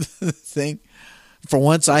the thing. For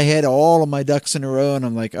once, I had all of my ducks in a row, and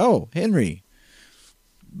I'm like, oh, Henry,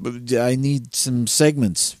 I need some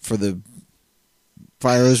segments for the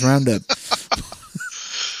Fire Rose Roundup.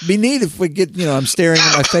 Be neat if we get, I'm staring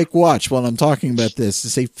at my fake watch while I'm talking about this. To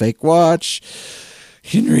say fake watch,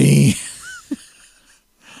 Henry.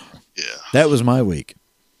 Yeah. That was my week,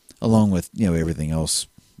 along with, everything else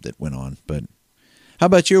that went on. But how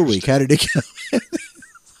about your week? How did it go?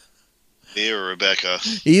 Me or Rebecca?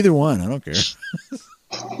 Either one. I don't care.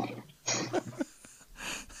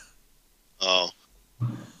 Oh.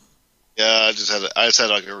 Yeah, I just had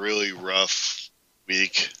a really rough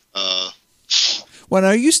week. Well,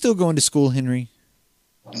 are you still going to school, Henry?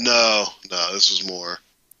 No, this was more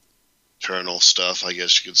internal stuff, I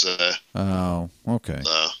guess you could say. Oh, okay.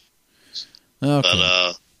 Okay.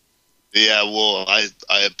 But, yeah, well, I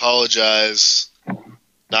apologize,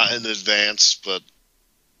 not in advance, but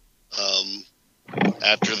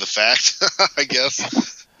after the fact, I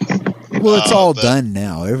guess. Well, it's all done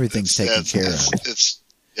now. Everything's taken care of. It's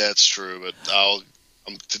true, but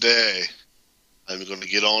today I'm going to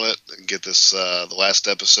get on it and get this the last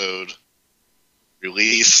episode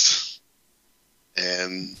released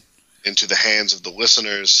and into the hands of the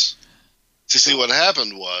listeners. See, what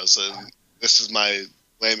happened was, and this is my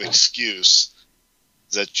lame excuse,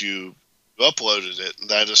 that you uploaded it,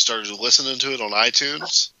 and I just started listening to it on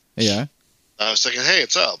iTunes. Yeah. And I was thinking, hey,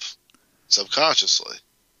 it's up, subconsciously.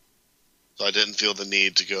 So I didn't feel the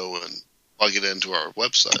need to go and plug it into our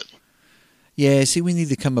website. Yeah, see, we need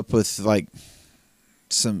to come up with,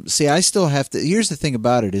 some... See, I still have to... Here's the thing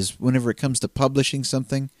about it is, whenever it comes to publishing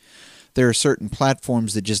something, there are certain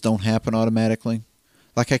platforms that just don't happen automatically.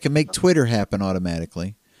 Like, I can make Twitter happen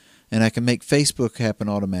automatically, and I can make Facebook happen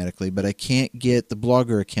automatically, but I can't get the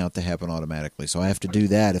Blogger account to happen automatically. So I have to do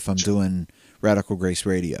that if I'm doing Radical Grace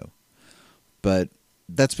Radio. But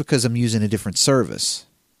that's because I'm using a different service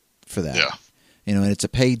for that. Yeah. And it's a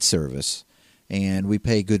paid service, and we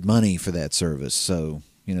pay good money for that service. So,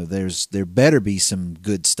 there better be some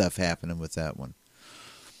good stuff happening with that one.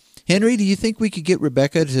 Henry, do you think we could get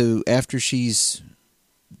Rebecca to, after she's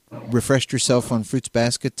refreshed herself on Fruits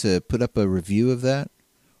Basket, to put up a review of that?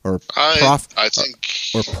 Or I think...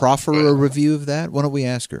 or proffer a review of that? Why don't we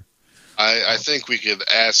ask her? I think we could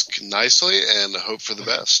ask nicely and hope for the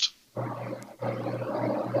best.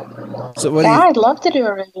 So what do Yeah, you? I'd love to do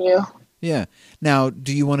a review. Yeah. Now,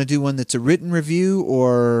 do you want to do one that's a written review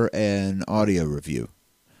or an audio review?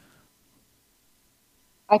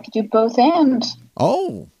 I could do both and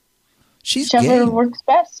Oh, she's whichever game. works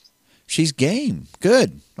best. She's game.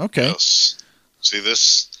 Good. Okay. Yes. See,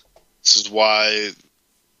 this is why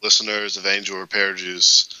listeners of Angel Repair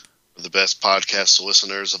Juice are the best podcast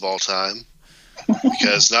listeners of all time.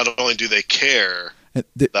 Because not only do they care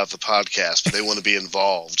about the podcast, but they want to be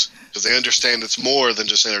involved. Because they understand it's more than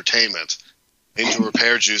just entertainment. Angel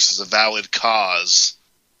Repair Juice is a valid cause.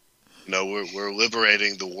 You know, we're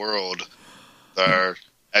liberating the world with our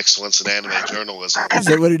excellence in anime journalism. Is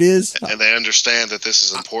that what it is? And they understand that this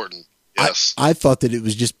is important. Yes. I thought that it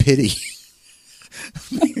was just pity.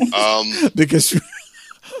 Because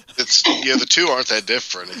It's the two aren't that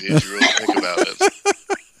different if you really think about it.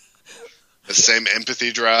 The same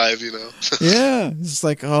empathy drive, you know. yeah, it's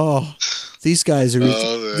like, oh, these guys are. man.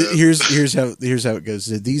 Here's how it goes.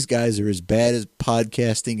 These guys are as bad at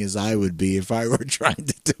podcasting as I would be if I were trying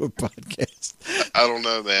to do a podcast. I don't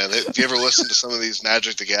know, man. Have you ever listened to some of these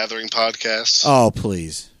Magic the Gathering podcasts? Oh,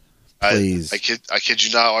 please. Please. I kid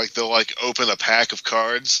you not. Like they'll like open a pack of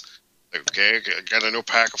cards. Like, okay, I got a new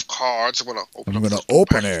pack of cards. I'm gonna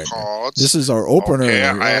open it. Cards. This is our opener. Okay,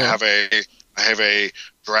 I have a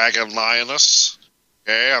Dragon Lioness.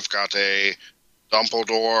 Okay, I've got a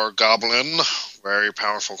Dumbledore Goblin. Very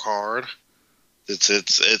powerful card. It's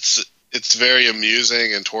very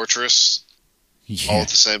amusing and torturous all at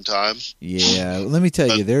the same time. Yeah, let me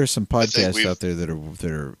tell you, there are some podcasts out there that are.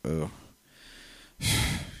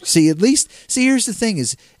 See, here's the thing: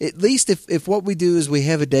 is at least if what we do is we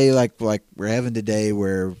have a day like we're having today,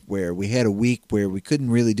 where we had a week where we couldn't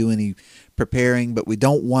really do any preparing, but we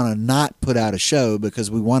don't want to not put out a show because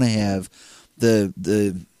we want to have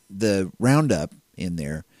the roundup in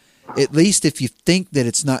there. At least if you think that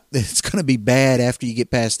it's going to be bad after you get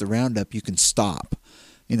past the roundup, you can stop.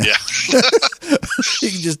 You know, Yeah. you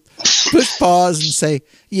can just push pause and say,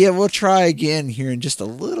 "Yeah, we'll try again here in just a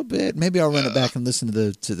little bit. Maybe I'll run it back and listen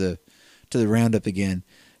to the roundup again."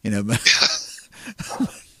 You know,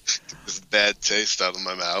 This bad taste out of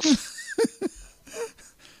my mouth.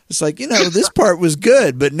 it's like, this part was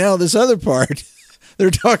good, but now this other part,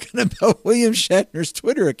 they're talking about William Shatner's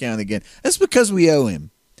Twitter account again. That's because we owe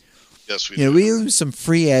him. Yes, we do. We owe him some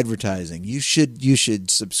free advertising. You should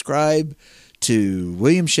subscribe to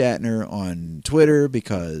William Shatner on Twitter,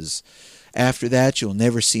 because after that you'll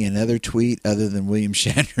never see another tweet other than William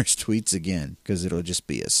Shatner's tweets again, because it'll just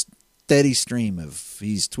be a steady stream of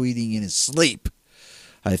he's tweeting in his sleep.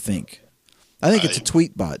 I think it's a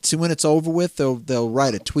tweet bot. See, when it's over with, they'll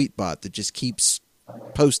write a tweet bot that just keeps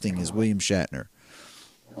posting as William Shatner.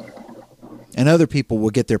 And other people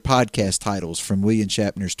will get their podcast titles from William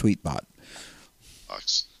Shatner's tweet bot.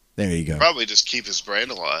 There you go. Probably just keep his brain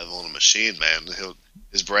alive on a machine, man.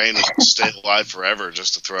 His brain will stay alive forever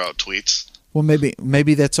just to throw out tweets. Well,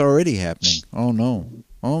 maybe that's already happening. Oh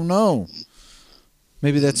no.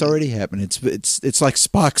 Maybe that's already happening. It's like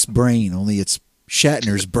Spock's brain, only it's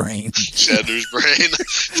Shatner's brain. Shatner's brain.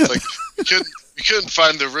 It's like we couldn't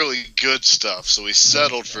find the really good stuff, so we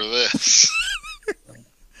settled for this.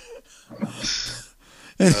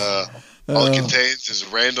 All it contains is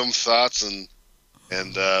random thoughts and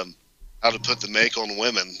how to put the make on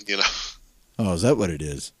women, Oh, is that what it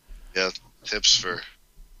is? Yeah, tips for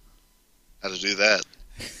how to do that.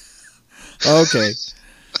 Okay.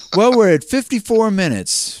 Well, we're at 54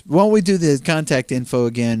 minutes. Why don't we do the contact info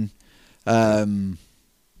again? Who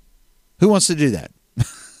wants to do that?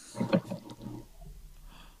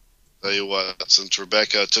 Tell you what, since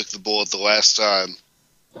Rebecca took the bullet the last time,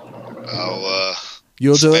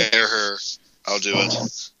 You'll do it? spare her. I'll do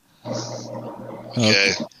it.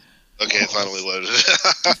 Okay, finally loaded.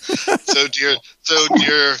 So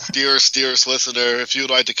dearest listener, if you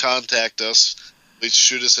would like to contact us, please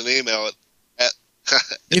shoot us an email at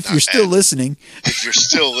If you're still listening. If you're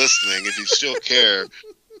still listening, if you still care,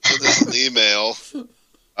 send us an email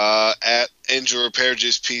at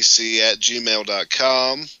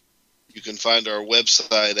angelrepairjuicepc@gmail.com. You can find our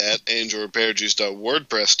website at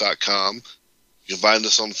angelrepairjuice.wordpress.com. You can find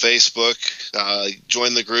us on Facebook,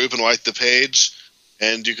 join the group and like the page,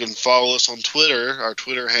 and you can follow us on Twitter. Our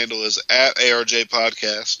Twitter handle is at ARJ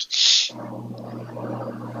Podcast.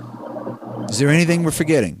 Is there anything we're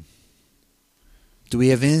forgetting? Do we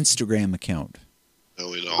have an Instagram account? No,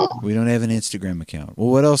 we don't. We don't have an Instagram account. Well,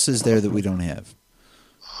 what else is there that we don't have?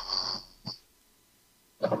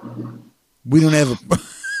 We don't have a...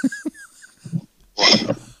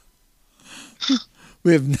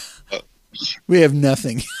 we have... We have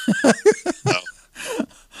nothing.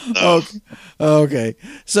 No. Okay.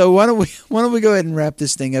 So why don't we go ahead and wrap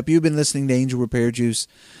this thing up? You've been listening to Angel Repair Juice,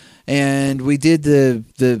 and we did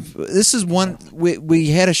this is one we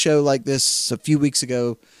had a show like this a few weeks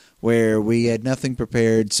ago where we had nothing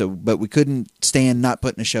prepared, but we couldn't stand not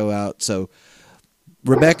putting a show out. So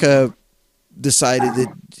Rebecca decided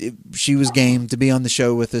that she was game to be on the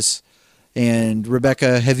show with us. And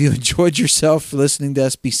Rebecca, have you enjoyed yourself listening to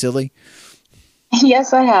us be silly?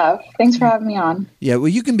 Yes, I have. Thanks for having me on. Yeah, well,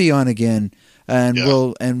 you can be on again, and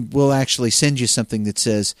we'll actually send you something that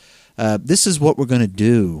says, "This is what we're going to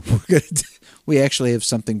do." We actually have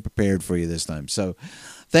something prepared for you this time. So,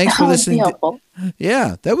 thanks for listening. That would be helpful.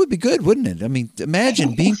 Yeah, that would be good, wouldn't it? I mean,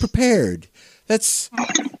 imagine being prepared. That's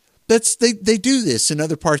they do this in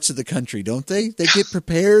other parts of the country, don't they? They get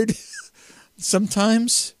prepared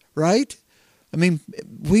sometimes, right? I mean,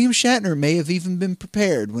 William Shatner may have even been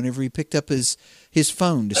prepared whenever he picked up his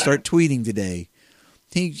phone to start tweeting today.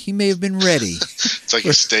 He may have been ready. It's like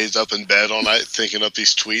he stays up in bed all night thinking up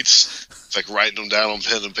these tweets. It's like writing them down on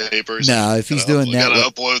pen and paper. No, if he's doing that, gotta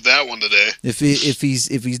upload that one today. If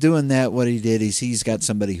he's doing that, what he did is he's got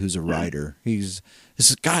somebody who's a writer. This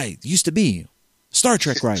guy used to be a Star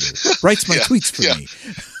Trek writer. Writes my tweets for me.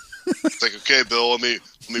 It's like, okay, Bill, let me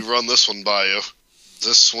run this one by you. Does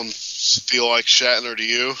this one feel like Shatner to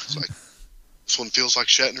you? It's like, this one feels like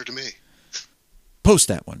Shatner to me. Post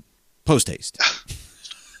that one. Post haste.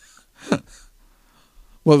 I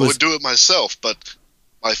would do it myself, but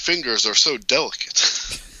my fingers are so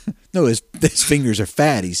delicate. No, his fingers are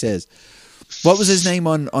fat, he says. What was his name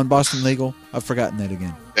on Boston Legal? I've forgotten that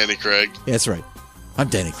again. Danny Craig. Yeah, that's right. I'm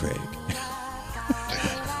Danny Craig.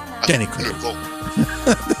 Danny Craig.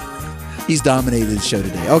 He's dominated the show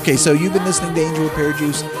today. Okay, so you've been listening to Angel Repair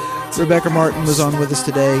Juice. Rebecca Martin was on with us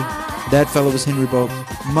today. That fellow was Henry Bulk.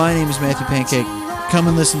 My name is Matthew Pancake. Come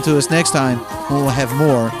and listen to us next time when we'll have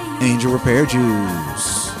more Angel Repair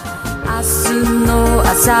Juice. 明日の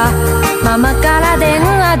朝ママから電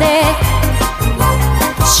話で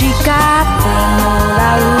叱っても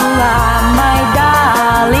らうわ